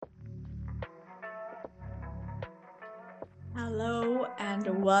Hello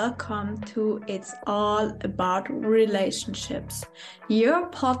and welcome to It's All About Relationships, your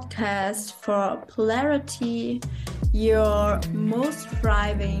podcast for clarity, your most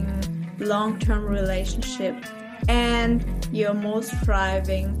thriving long-term relationship, and your most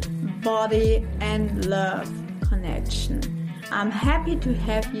thriving body and love connection. I'm happy to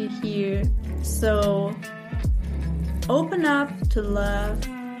have you here, so open up to love,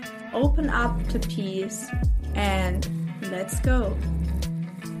 open up to peace, and let's go.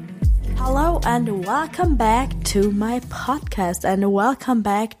 Hello and welcome back to my podcast and welcome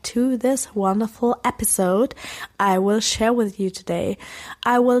back to this wonderful episode I will share with you today.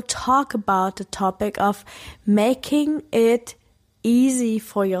 I will talk about the topic of making it easy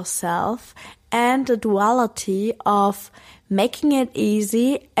for yourself and the duality of making it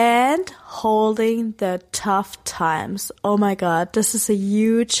easy and holding the tough times. Oh my God, this is a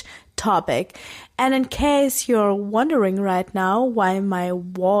huge topic. And in case you're wondering right now why my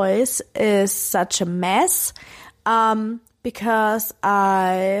voice is such a mess, because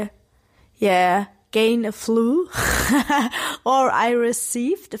I gained a flu or I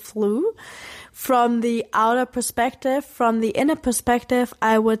received a flu. From the outer perspective, from the inner perspective,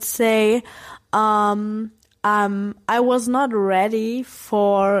 I would say I was not ready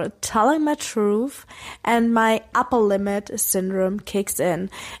for telling my truth and my upper limit syndrome kicks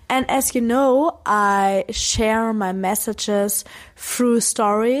in. And as you know, I share my messages through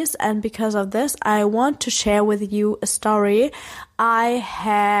stories, and because of this, I want to share with you a story I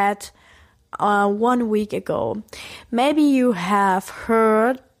had 1 week ago. Maybe you have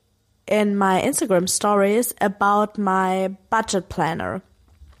heard in my Instagram stories about my budget planner.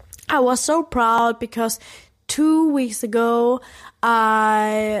 I was so proud because 2 weeks ago,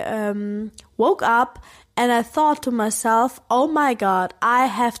 I woke up and I thought to myself, oh my God, I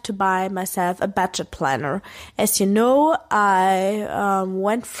have to buy myself a budget planner. As you know, I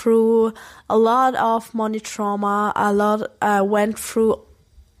went through a lot of money trauma, I went through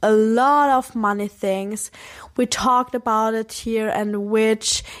a lot of money things. We talked about it here and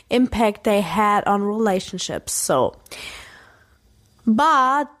which impact they had on relationships.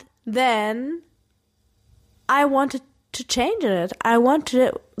 But then I wanted to change it. I want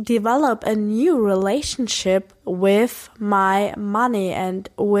to develop a new relationship with my money and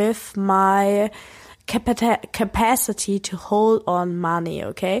with my capacity to hold on money,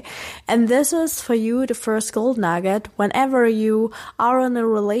 okay? And this is for you the first gold nugget. Whenever you are in a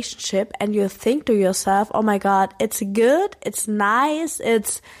relationship and you think to yourself, oh my God, it's good, it's nice,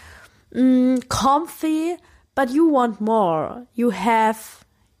 it's comfy, but you want more. You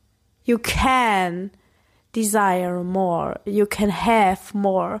can desire more, you can have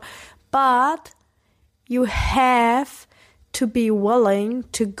more, but you have to be willing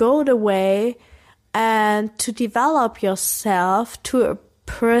to go the way and to develop yourself to a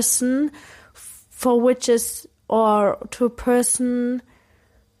person to a person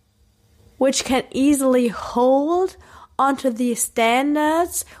which can easily hold onto the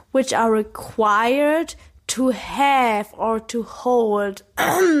standards which are required to have or to hold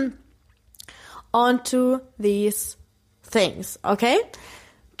onto these things, okay?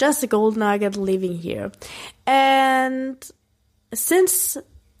 Just a gold nugget leaving here. And since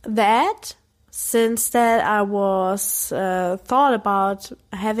that I was thought about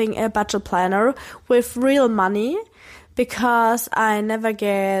having a budget planner with real money, because I never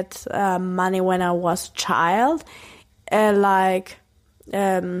get money when I was a child. Oh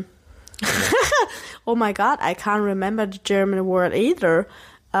my God, I can't remember the German word either.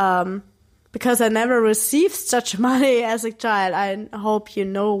 Because I never received such money as a child. I hope you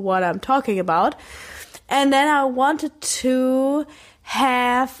know what I'm talking about. And then I wanted to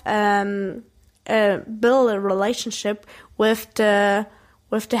have build a relationship with the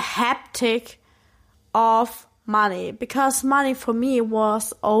haptic of money, because money for me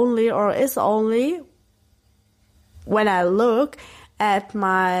was only or is only, when I look at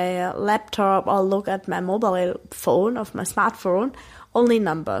my laptop or look at my mobile phone of my smartphone, only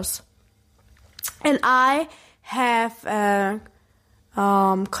numbers. And I have a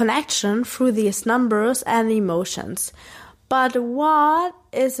connection through these numbers and emotions. But what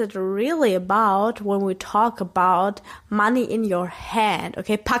is it really about when we talk about money in your hand?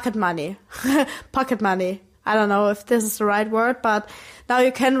 Okay, pocket money. Pocket money. I don't know if this is the right word, but now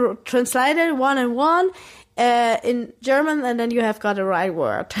you can translate it one and one in German, and then you have got the right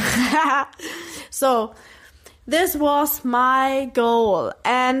word. So this was my goal,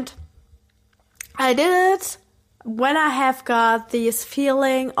 and I did it when I have got this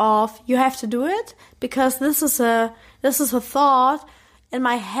feeling of you have to do it, because this is a thought in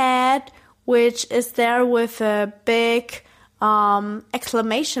my head which is there with a big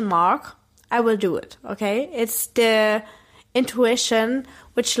exclamation mark, I will do it, okay? It's the intuition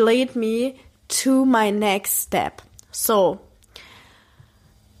which lead me to my next step. So,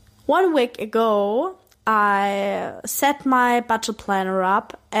 1 week ago, I set my budget planner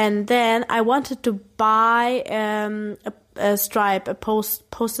up, and then I wanted to buy a stripe, a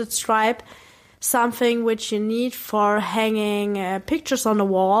posted stripe, something which you need for hanging pictures on the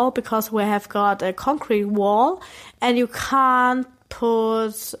wall, because we have got a concrete wall and you can't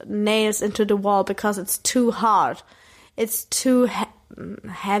put nails into the wall because it's too hard. It's too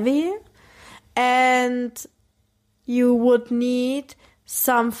heavy, and you would need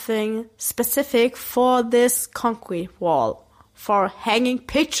something specific for this concrete wall, for hanging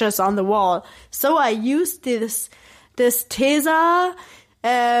pictures on the wall. So I used this Tesa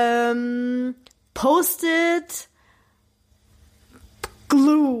post-it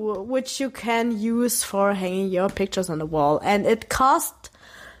glue, which you can use for hanging your pictures on the wall, and it cost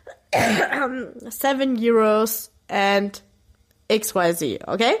 €7 and XYZ,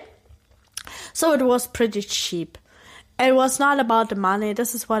 okay? So it was pretty cheap. It was not about the money.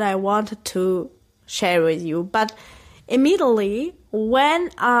 This is what I wanted to share with you. But immediately when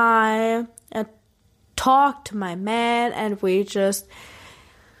I talked to my man, and we just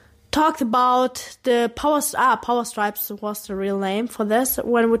talked about the power stripes was the real name for this.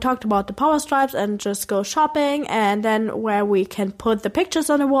 When we talked about the power stripes and just go shopping, and then where we can put the pictures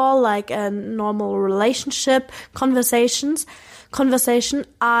on the wall like a normal relationship conversation,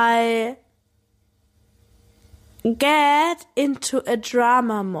 I get into a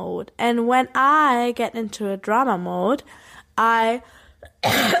drama mode. And when I get into a drama mode, I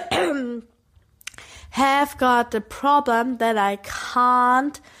have got the problem that I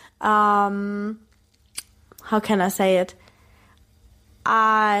can't, how can I say it?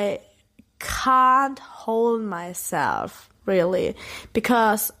 I can't hold myself, really.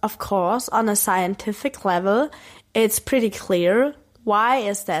 Because, of course, on a scientific level, it's pretty clear. Why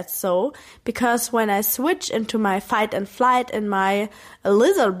is that so? Because when I switch into my fight and flight in my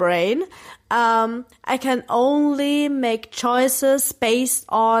lizard brain, I can only make choices based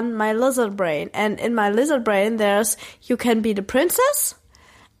on my lizard brain. And in my lizard brain, you can be the princess,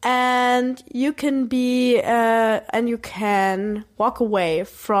 and you can you can walk away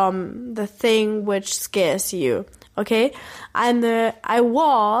from the thing which scares you. Okay? I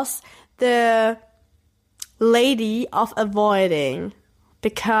was the lady of avoiding,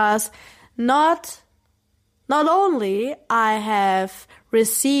 because not only I have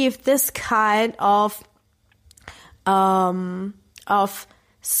received this kind of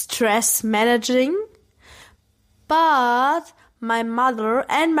stress managing, but my mother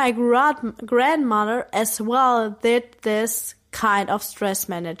and my grandmother as well did this kind of stress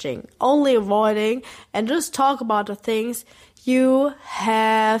managing, only avoiding, and just talk about the things you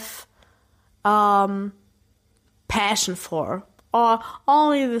have passion for, or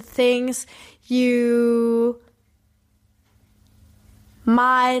only the things you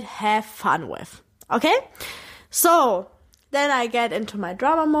might have fun with. Okay? So then I get into my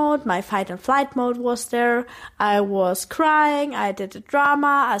drama mode. My fight and flight mode was there. I was crying. I did the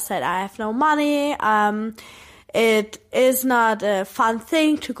drama. I said I have no money. It is not a fun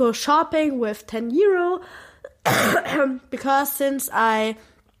thing to go shopping with €10 because since I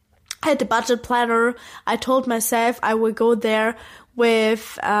had the budget planner, I told myself I would go there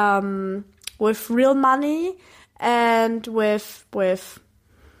with real money and with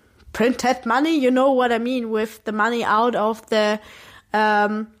printed money. You know what I mean, with the money out of the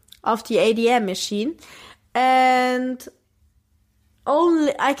ATM machine, and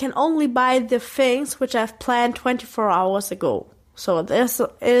I can only buy the things which I've planned 24 hours ago. So this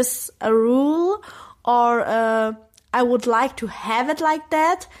is a rule, or I would like to have it like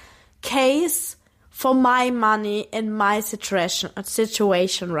that. Case for my money in my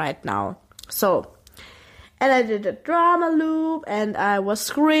situation right now. So, and I did a drama loop, and I was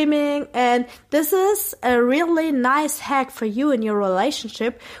screaming, and this is a really nice hack for you in your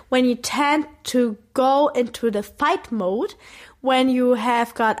relationship when you tend to go into the fight mode. When you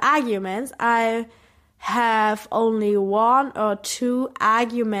have got arguments, I have only 1 or 2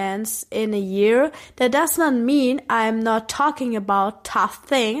 arguments in a year. That does not mean I'm not talking about tough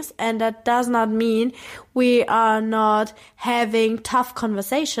things, and that does not mean we are not having tough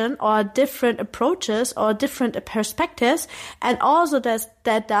conversation or different approaches or different perspectives. And also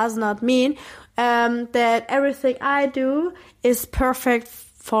that does not mean that everything I do is perfect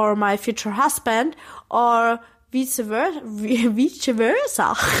for my future husband, or vice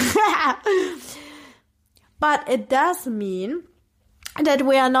versa. But it does mean that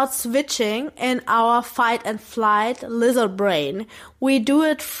we are not switching in our fight and flight lizard brain. We do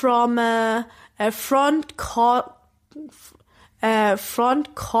it from a front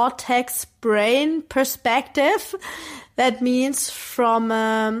cortex brain perspective. That means from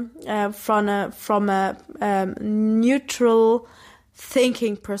a neutral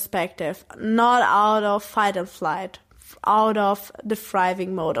thinking perspective, not out of fight and flight, out of the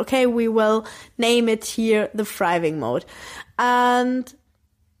thriving mode. Okay, we will name it here the thriving mode. And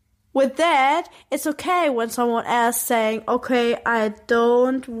with that, it's okay when someone else saying, okay, I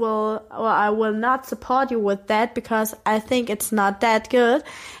will not support you with that because I think it's not that good.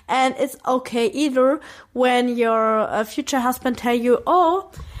 And it's okay either when your future husband tell you,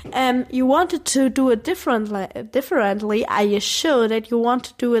 you wanted to do it differently. Are you sure that you want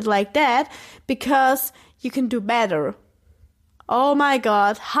to do it like that? Because you can do better. Oh my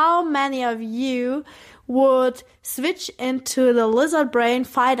God, how many of you would switch into the lizard brain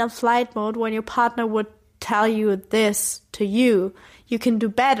fight and flight mode when your partner would tell you this to you? You can do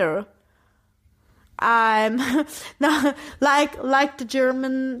better. I'm no, like the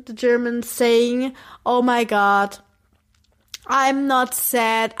German saying, oh my God, I'm not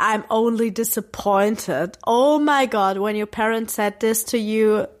sad, I'm only disappointed. Oh my God, when your parents said this to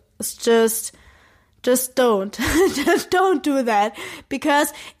you, it's just don't. Just don't do that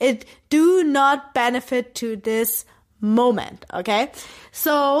because it do not benefit to this moment, okay?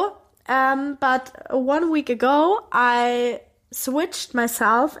 So, but 1 week ago, I switched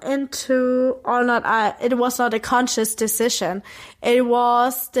myself into, it was not a conscious decision. It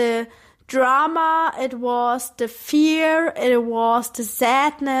was the drama, it was the fear, it was the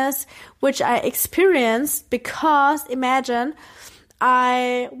sadness which I experienced because imagine,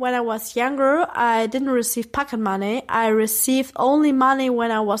 when I was younger, I didn't receive pocket money. I received only money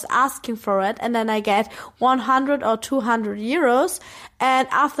when I was asking for it, and then I get 100 or 200 euros. And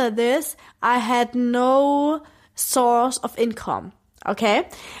after this, I had no source of income. Okay?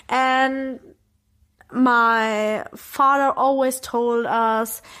 And my father always told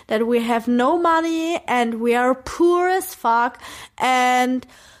us that we have no money and we are poor as fuck, and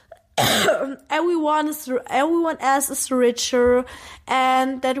everyone else is richer,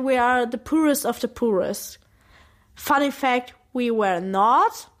 and that we are the poorest of the poorest. Funny fact, we were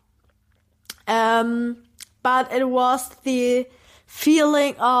not. But it was the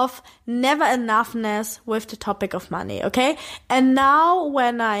feeling of never enoughness with the topic of money, okay? And now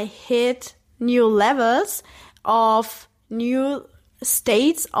when I hit new levels of new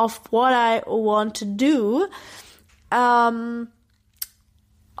states of what I want to do,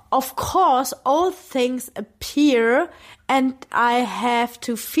 of course, all things appear and I have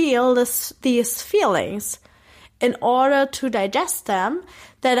to feel these feelings in order to digest them,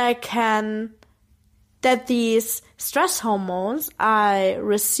 that these stress hormones I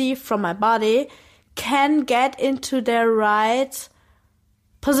receive from my body can get into their right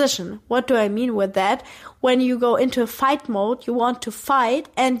position. What do I mean with that? When you go into a fight mode, you want to fight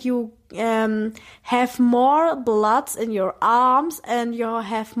and you have more blood in your arms and you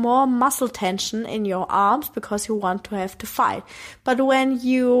have more muscle tension in your arms because you want to have to fight. But when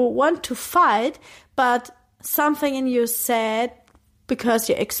you want to fight, but something in you said, because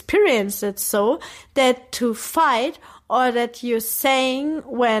you experienced it so, that to fight, or that you're saying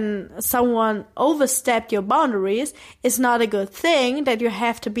when someone overstepped your boundaries is not a good thing, that you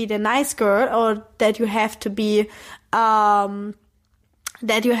have to be the nice girl, or that you have to be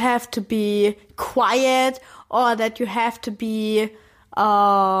quiet, or that you have to be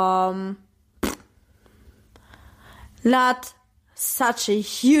not such a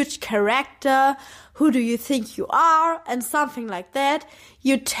huge character. Who do you think you are? And something like that.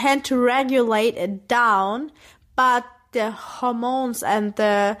 You tend to regulate it down, but the hormones and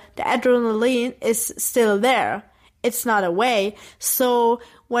the adrenaline is still there. It's not away. So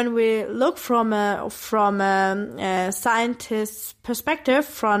when we look from a scientist's perspective,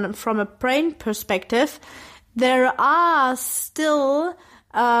 from a brain perspective, there are still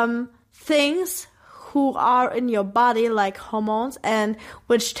things who are in your body like hormones and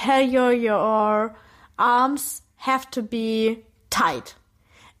which tell you your arms have to be tight.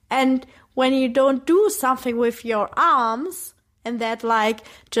 And when you don't do something with your arms, and that like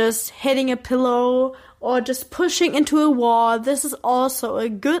just hitting a pillow or just pushing into a wall, this is also a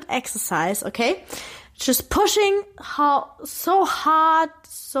good exercise, okay? Just pushing so hard,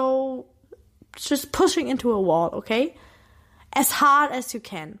 just pushing into a wall, okay? As hard as you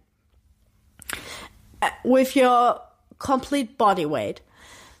can. With your complete body weight.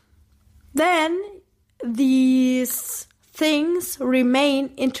 Then these things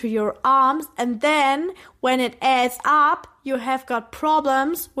remain into your arms, and then when it adds up, you have got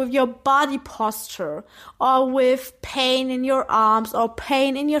problems with your body posture, or with pain in your arms, or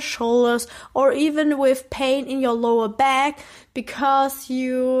pain in your shoulders, or even with pain in your lower back because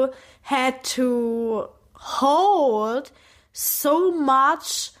you had to hold so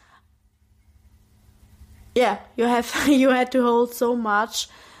much. Yeah, you had to hold so much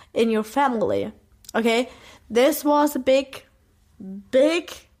in your family. Okay, this was a big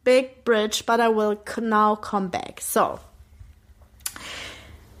bridge, but I will now come back. So,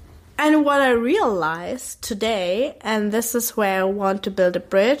 and what I realized today, and this is where I want to build a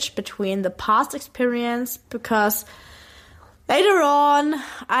bridge between the past experience, because later on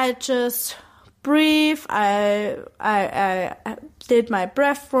I just breathe, I did my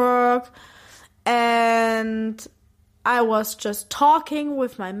breath work, and I was just talking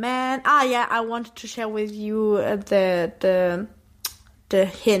with my man. I wanted to share with you the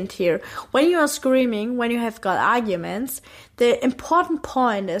hint here. When you are screaming, when you have got arguments, the important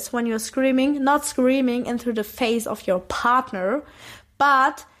point is when you're screaming, not screaming into the face of your partner,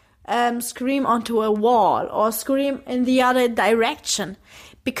 but scream onto a wall or scream in the other direction,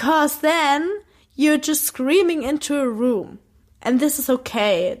 because then you're just screaming into a room, and this is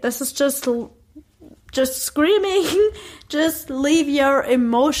okay. This is just screaming. Just leave your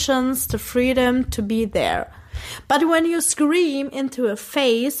emotions the freedom to be there. But when you scream into a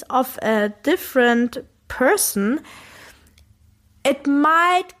face of a different person, it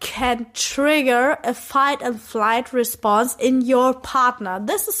can trigger a fight and flight response in your partner.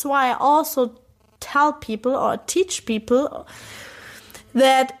 This is why I also tell people or teach people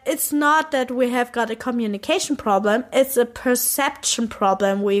that it's not that we have got a communication problem, it's a perception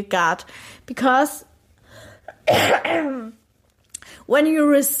problem we got. Because when you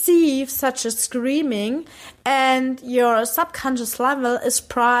receive such a screaming and your subconscious level is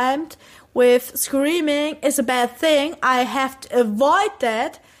primed with screaming is a bad thing, I have to avoid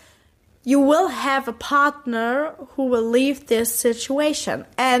that, you will have a partner who will leave this situation.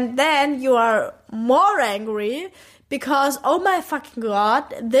 And then you are more angry because, oh my fucking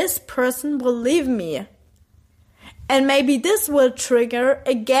God, this person will leave me. And maybe this will trigger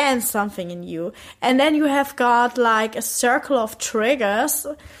again something in you. And then you have got like a circle of triggers.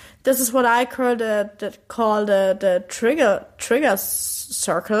 This is what I call the trigger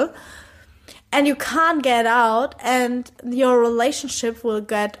circle. And you can't get out, and your relationship will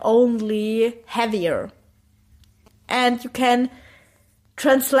get only heavier. And you can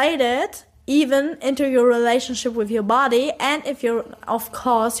translate it even into your relationship with your body, and of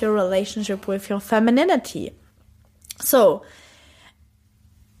course, your relationship with your femininity. So,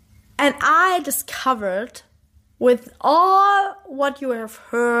 and I discovered with all what you have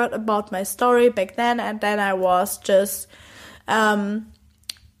heard about my story back then, and then I was just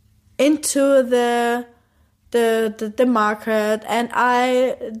into the market, and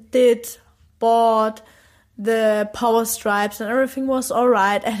I bought the power stripes, and everything was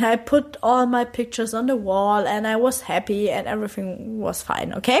alright, and I put all my pictures on the wall, and I was happy, and everything was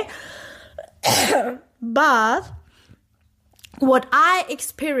fine, okay? But what I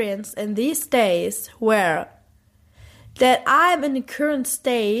experienced in these days were that I'm in the current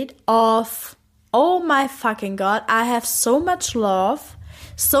state of, oh my fucking God, I have so much love,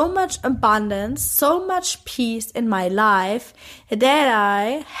 so much abundance, so much peace in my life that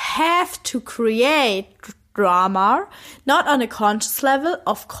I have to create drama, not on a conscious level,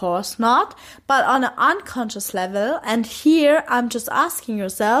 of course not, but on an unconscious level. And here I'm just asking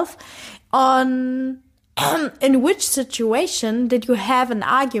yourself, in which situation did you have an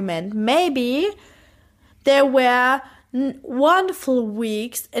argument? Maybe there were wonderful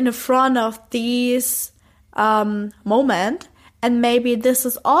weeks in front of these moment, and maybe this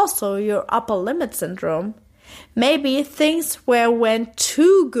is also your upper limit syndrome. Maybe things went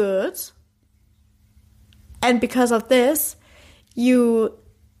too good, and because of this, you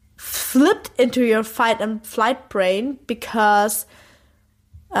flipped into your fight and flight brain because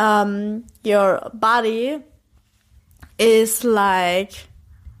your body is like,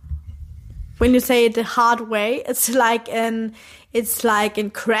 when you say it the hard way, it's like in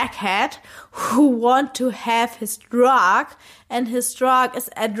crackhead who want to have his drug, and his drug is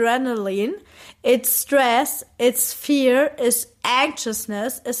adrenaline. It's stress, it's fear, it's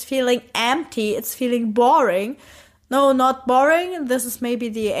anxiousness, it's feeling empty, it's feeling boring. No, not boring. This is maybe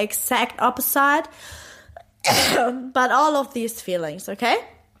the exact opposite. But all of these feelings, okay?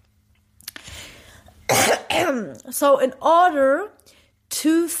 So in order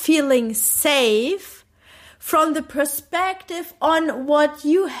to feeling safe from the perspective on what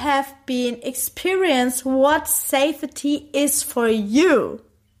you have been experienced, what safety is for you,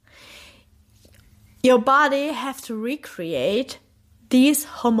 your body have to recreate these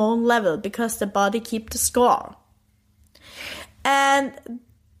hormone level because the body keep the score. And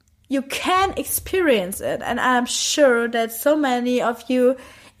you can experience it, and I'm sure that so many of you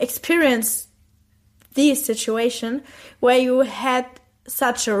experience this situation where you had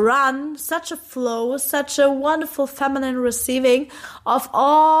such a run, such a flow, such a wonderful feminine receiving of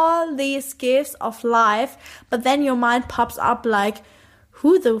all these gifts of life, but then your mind pops up like,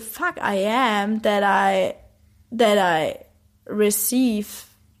 who the fuck I am that I receive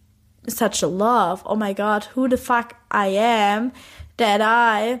such a love? Oh my God, who the fuck I am that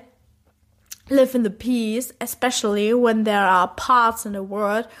I live in the peace, especially when there are parts in the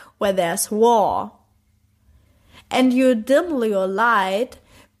world where there's war. And you dim your light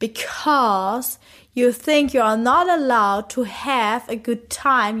because you think you are not allowed to have a good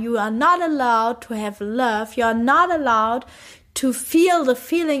time. You are not allowed to have love. You are not allowed to feel the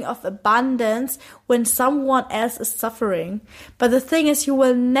feeling of abundance when someone else is suffering. But the thing is, you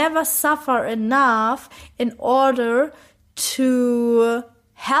will never suffer enough in order to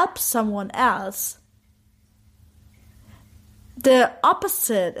help someone else. The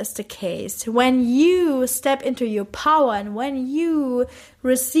opposite is the case. When you step into your power and when you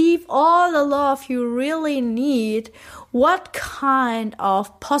receive all the love you really need, what kind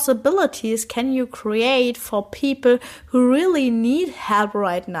of possibilities can you create for people who really need help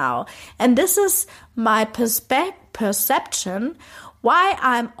right now? And this is my perception, why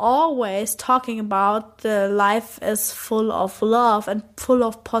I'm always talking about the life is full of love and full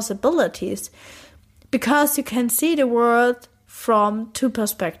of possibilities. Because you can see the world from two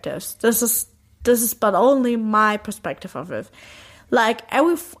perspectives. This is but only my perspective of it. Like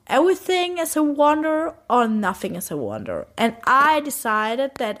everything is a wonder or nothing is a wonder. And I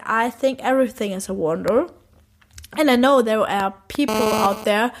decided that I think everything is a wonder. And I know there are people out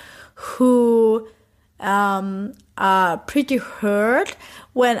there who are pretty hurt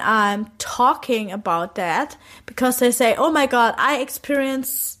when I'm talking about that, because they say, oh my God, I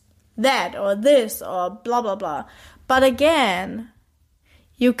experience that or this or blah blah blah. But again,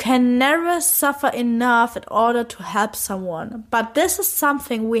 you can never suffer enough in order to help someone. But this is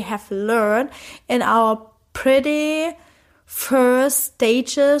something we have learned in our pretty first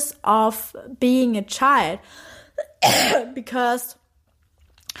stages of being a child. Because,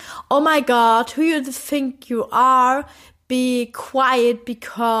 oh my God, who you think you are? Be quiet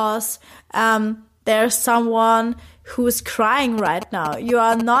because there's someone who is crying right now. You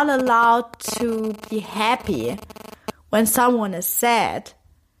are not allowed to be happy when someone is sad,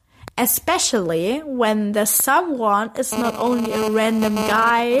 especially when the someone is not only a random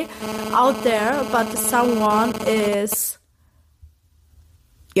guy out there, but the someone is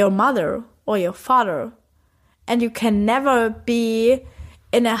your mother or your father. And you can never be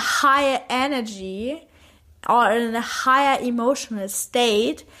in a higher energy or in a higher emotional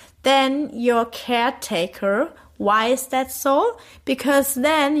state than your caretaker. Why is that so? Because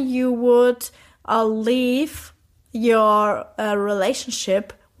then you would leave your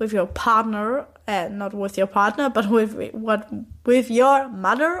relationship with your partner, not with your partner, but with your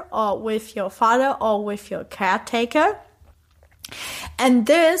mother or with your father or with your caretaker. And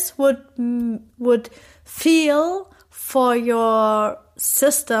this would feel for your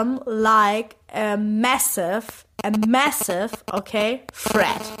system like a massive,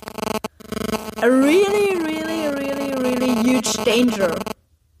 threat. A really huge danger.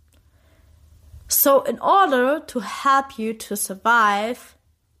 So in order to help you to survive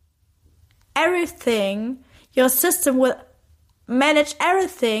everything, your system will manage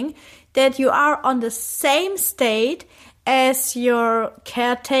everything that you are on the same state as your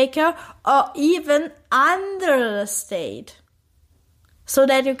caretaker or even under the state. So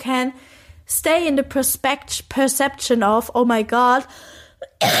that you can stay in the perception of, oh my God,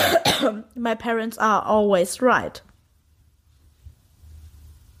 my parents are always right.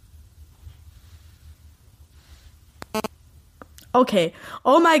 Okay.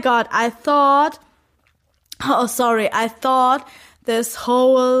 Oh my God, I thought this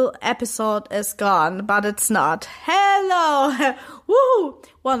whole episode is gone, but it's not. Hello! Woohoo!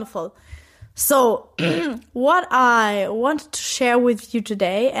 Wonderful. So, what I wanted to share with you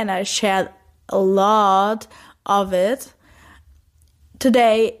today, and I shared a lot of it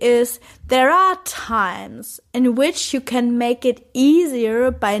today, is there are times in which you can make it easier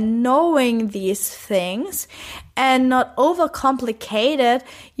by knowing these things and not overcomplicate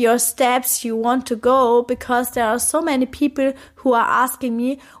your steps you want to go, because there are so many people who are asking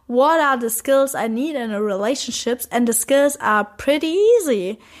me what are the skills I need in a relationship, and the skills are pretty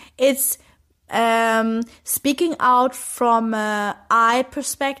easy. It's speaking out from a I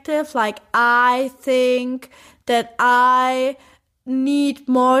perspective, like I think that I need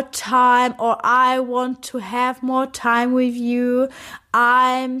more time, or I want to have more time with you.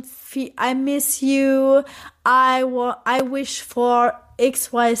 I miss you. I wish for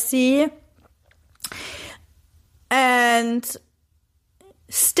XYZ, and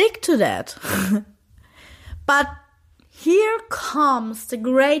stick to that. But here comes the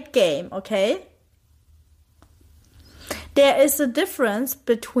great game, okay? There is a difference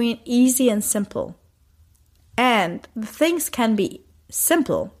between easy and simple. And things can be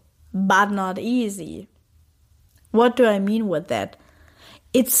simple, but not easy. What do I mean with that?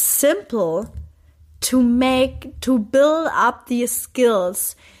 It's simple to build up these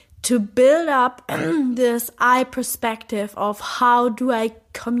skills, to build up this I perspective of how do I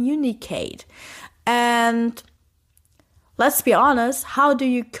communicate. And let's be honest, how do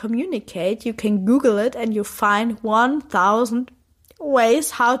you communicate? You can Google it and you find 1,000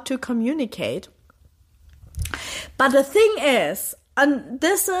 ways how to communicate. But the thing is, and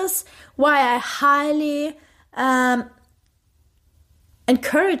this is why I highly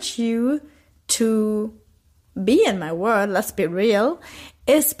encourage you to be in my world, let's be real,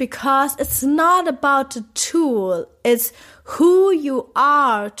 is because it's not about the tool, it's who you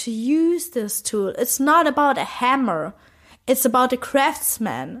are to use this tool. It's not about a hammer, it's about a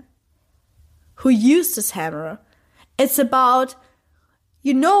craftsman who used this hammer. It's about,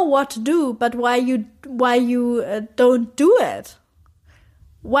 you know what to do, but why you don't do it?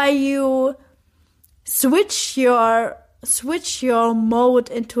 Why you switch your mode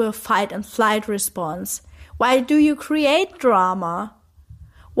into a fight and flight response? Why do you create drama?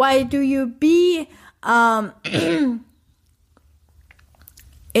 Why do you be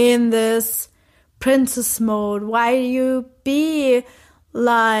in this princess mode? Why do you be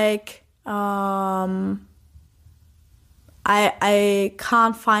like I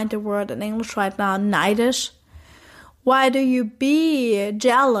can't find the word in English right now, knightish? Why do you be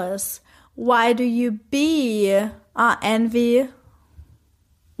jealous? Why do you be envy?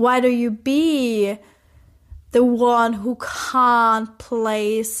 Why do you be the one who can't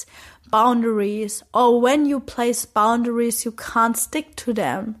place boundaries? Or when you place boundaries, you can't stick to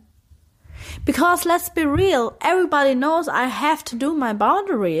them? Because let's be real, everybody knows I have to do my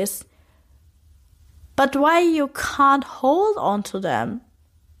boundaries. But why you can't hold on to them?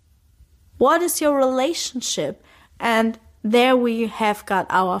 What is your relationship? And there we have got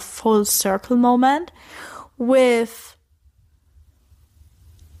our full circle moment with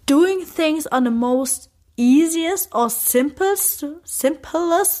doing things on the most easiest or simplest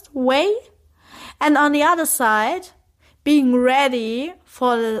way. And on the other side, being ready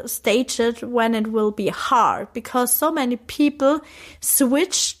for the stages when it will be hard. Because so many people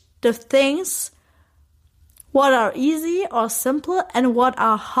switch the things what are easy or simple and what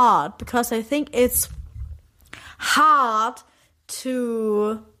are hard, because I think it's hard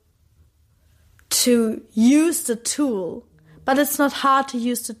to use the tool, but it's not hard to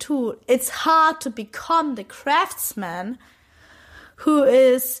use the tool. It's hard to become the craftsman who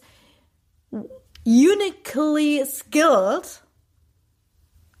is uniquely skilled,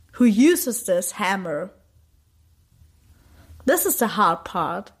 who uses this hammer. This is the hard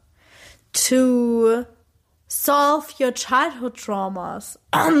part. To solve your childhood traumas,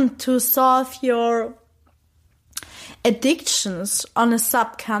 to solve your addictions on a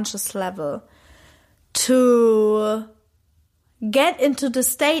subconscious level, to get into the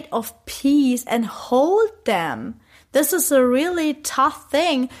state of peace and hold them. This is a really tough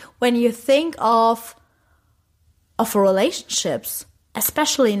thing when you think of relationships,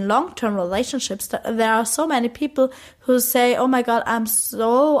 especially in long-term relationships. There are so many people who say, oh my God,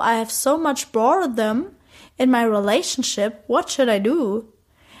 I have so much boredom in my relationship. What should I do?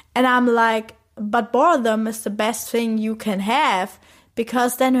 And I'm like, but boredom is the best thing you can have,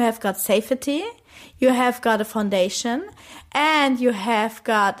 because then you have got safety, you have got a foundation, and you have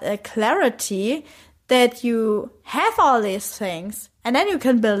got a clarity that you have all these things, and then you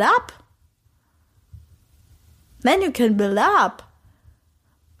can build up. And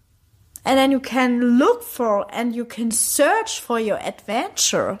then you can look for and you can search for your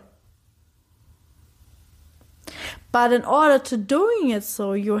adventure. But in order to doing it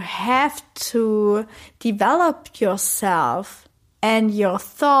so, you have to develop yourself and your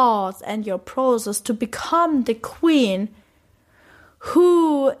thoughts and your process to become the queen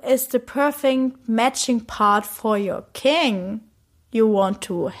who is the perfect matching part for your king you want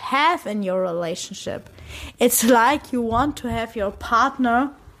to have in your relationship. It's like you want to have your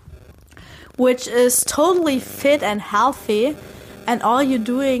partner which is totally fit and healthy, and all you're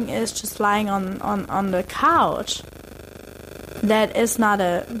doing is just lying on the couch, this is not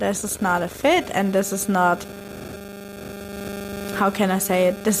a fit, and this is not, how can I say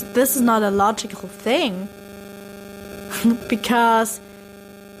it, this is not a logical thing. Because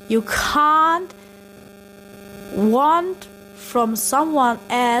you can't want from someone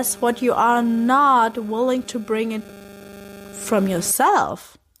else what you are not willing to bring it from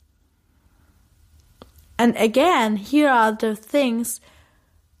yourself. And again, here are the things,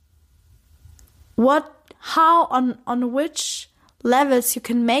 how on which levels you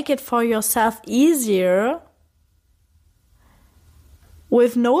can make it for yourself easier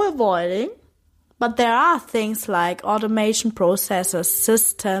with no avoiding. But there are things like automation processes,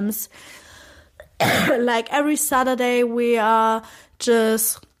 systems. Like every Saturday we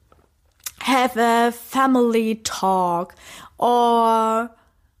just have a family talk, or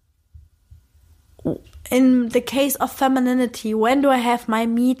in the case of femininity, when do I have my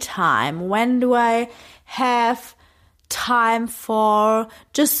me time? When do I have time for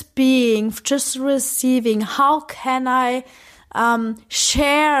just being, just receiving? How can I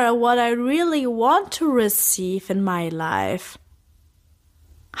share what I really want to receive in my life?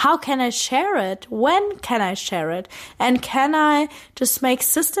 How can I share it? When can I share it? And can I just make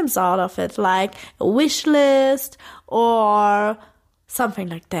systems out of it, like a wish list or something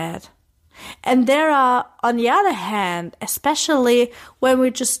like that? And there are, on the other hand, especially when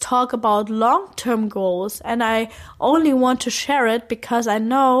we just talk about long-term goals, and I only want to share it because I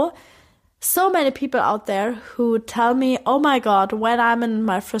know so many people out there who tell me, oh my God, when I'm in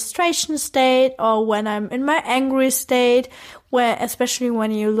my frustration state or when I'm in my angry state, especially when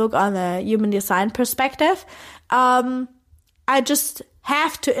you look on the human design perspective, I just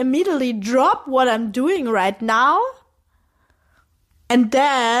have to immediately drop what I'm doing right now. And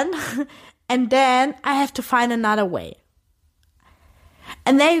then I have to find another way.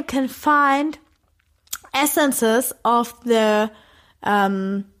 And there you can find essences of the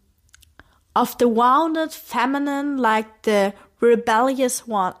wounded feminine, like the rebellious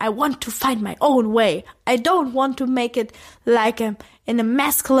one. I want to find my own way. I don't want to make it like in a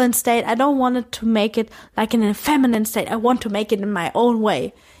masculine state. I don't want it to make it like in a feminine state. I want to make it in my own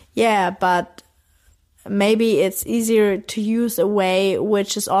way. Yeah, but maybe it's easier to use a way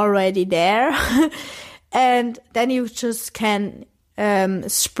which is already there. And then you just can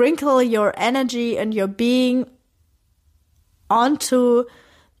sprinkle your energy and your being onto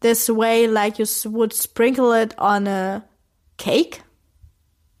this way, like you would sprinkle it on a cake.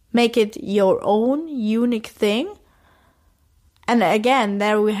 Make it your own unique thing. And again,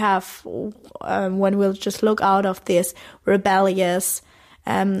 there we have, when we'll just look out of this rebellious,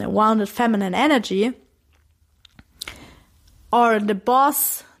 wounded feminine energy, or the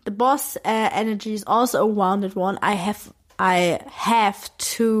boss energy is also a wounded one. I have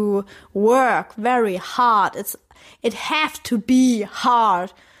to work very hard. It have to be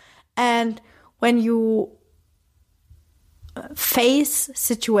hard. And when you face a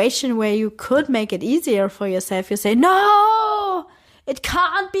situation where you could make it easier for yourself, you say, no, it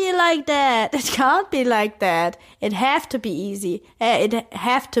can't be like that. It can't be like that. It have to be easy. It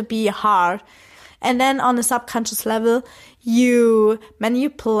have to be hard. And then on a subconscious level, you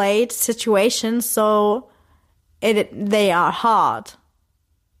manipulate situations so they are hard.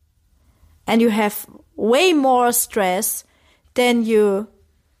 And you have way more stress than you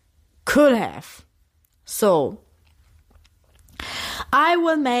could have. So I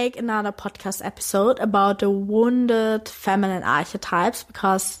will make another podcast episode about the wounded feminine archetypes,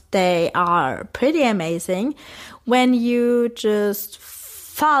 because they are pretty amazing. When you just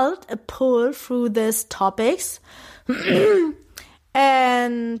felt a pull through these topics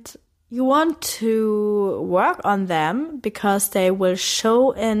and you want to work on them, because they will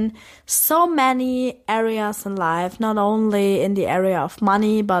show in so many areas in life, not only in the area of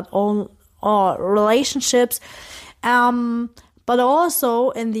money, but or relationships, but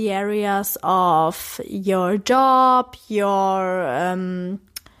also in the areas of your job, your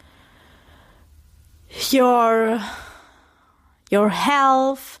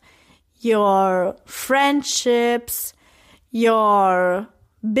health, your friendships, your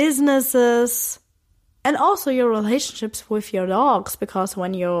businesses, and also your relationships with your dogs, because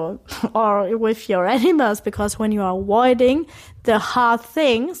or with your animals, because when you are avoiding the hard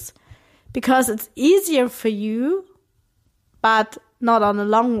things, because it's easier for you, but not on the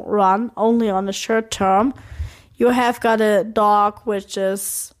long run, only on the short term, you have got a dog which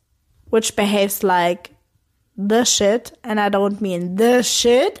behaves like the shit, and I don't mean the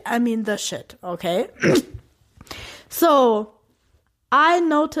shit, I mean the shit, okay? So I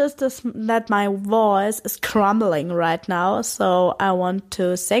noticed that my voice is crumbling right now, so I want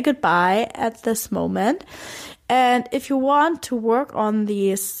to say goodbye at this moment. And if you want to work on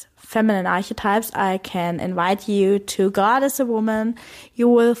these feminine archetypes, I can invite you to God as a Woman. You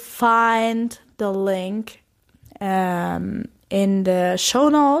will find the link in the show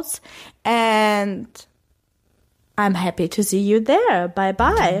notes, and I'm happy to see you there. Bye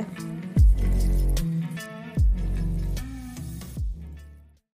bye.